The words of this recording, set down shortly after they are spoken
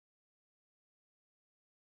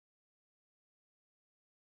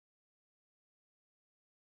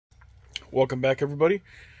Welcome back, everybody.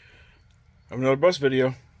 I have another bus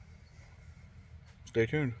video. Stay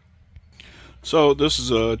tuned. So this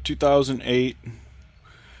is a 2008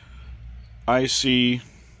 IC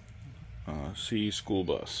C school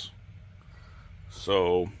bus.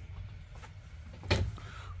 So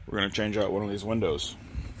we're going to change out one of these windows.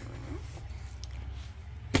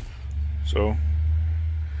 So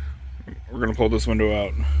we're going to pull this window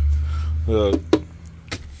out. The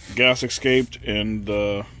gas escaped and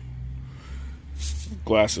the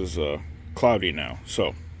glass is cloudy now.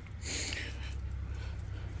 So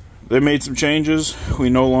they made some changes. We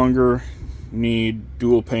no longer need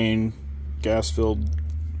dual pane gas filled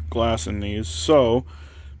glass in these, so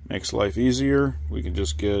makes life easier. We can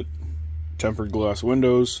just get tempered glass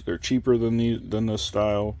windows. They're cheaper than this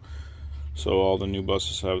style, so all the new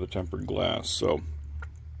buses have the tempered glass. So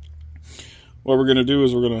what we're going to do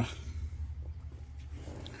is we're going to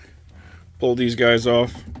pull these guys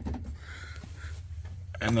off,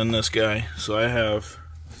 and then this guy. So I have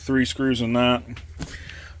 3 screws in that.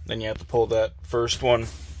 Then you have to pull that first one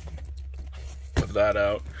of that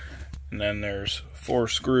out, and then there's 4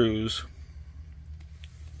 screws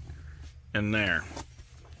in there,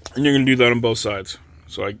 and you're going to do that on both sides.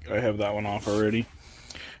 So I have that one off already.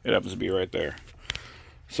 It happens to be right there.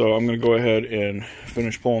 So I'm going to go ahead and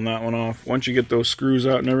finish pulling that one off. Once you get those screws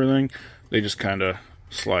out and everything, they just kind of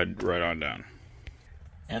slide right on down.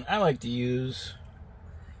 And I like to use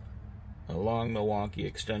a long Milwaukee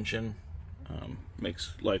extension.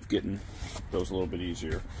 Makes life getting those a little bit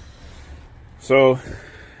easier. So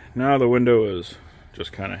now the window is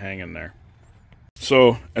just kind of hanging there.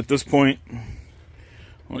 So at this point,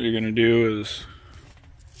 what you're going to do is,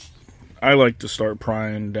 I like to start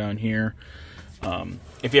prying down here.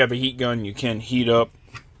 If you have a heat gun, you can heat up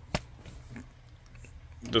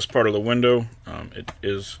this part of the window. It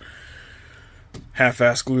is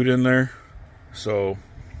half-ass glued in there, so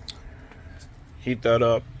heat that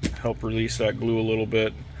up, help release that glue a little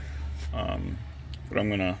bit. But I'm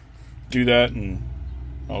gonna do that, and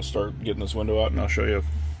I'll start getting this window out, and I'll show you.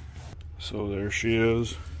 So there she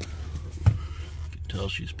is. You can tell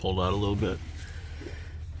she's pulled out a little bit.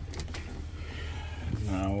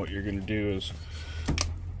 Now what you're gonna do is,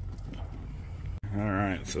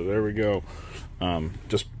 alright, so there we go.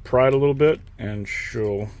 Just pry it a little bit and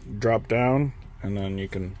she'll drop down, and then you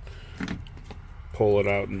can pull it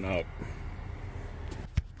out and up.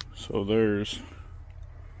 So there's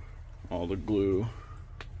all the glue,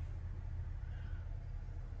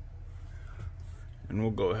 and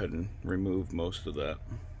we'll go ahead and remove most of that.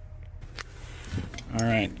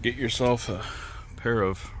 Alright, get yourself a pair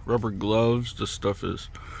of rubber gloves. This stuff is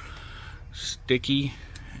sticky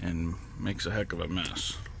and makes a heck of a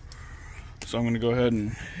mess. So I'm going to go ahead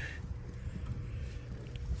and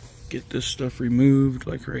get this stuff removed,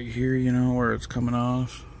 like right here, you know, where it's coming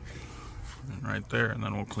off. And right there, and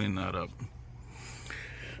then we'll clean that up.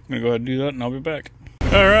 I'm going to go ahead and do that, and I'll be back.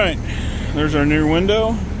 Alright, there's our new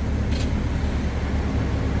window.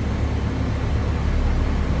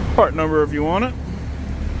 Part number if you want it.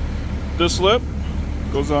 This lip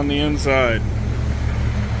goes on the inside,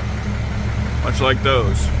 much like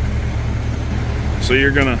those. So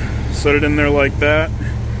you're going to set it in there like that,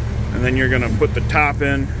 and then you're going to put the top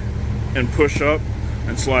in and push up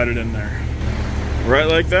and slide it in there. Right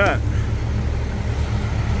like that.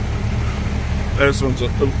 This one's a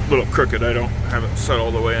little crooked. I don't have it set all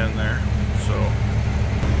the way in there. So,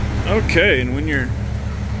 okay, and when you're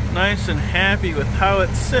nice and happy with how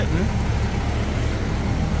it's sitting,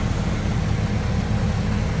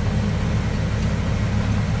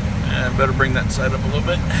 and better bring that side up a little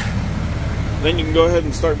bit. Then you can go ahead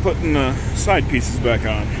and start putting the side pieces back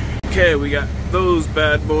on. Okay, we got those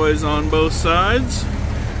bad boys on both sides.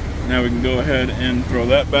 Now we can go ahead and throw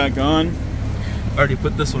that back on. Already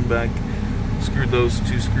put this one back. Screwed those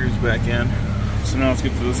 2 screws back in. So now let's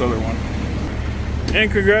get to this other one.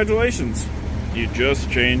 And congratulations, you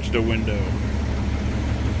just changed a window.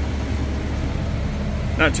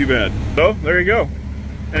 Not too bad. So there you go.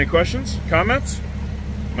 Any questions, comments?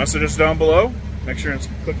 Message us down below. Make sure and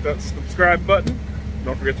click that subscribe button.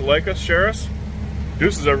 Don't forget to like us, share us.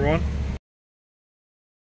 Deuces, everyone.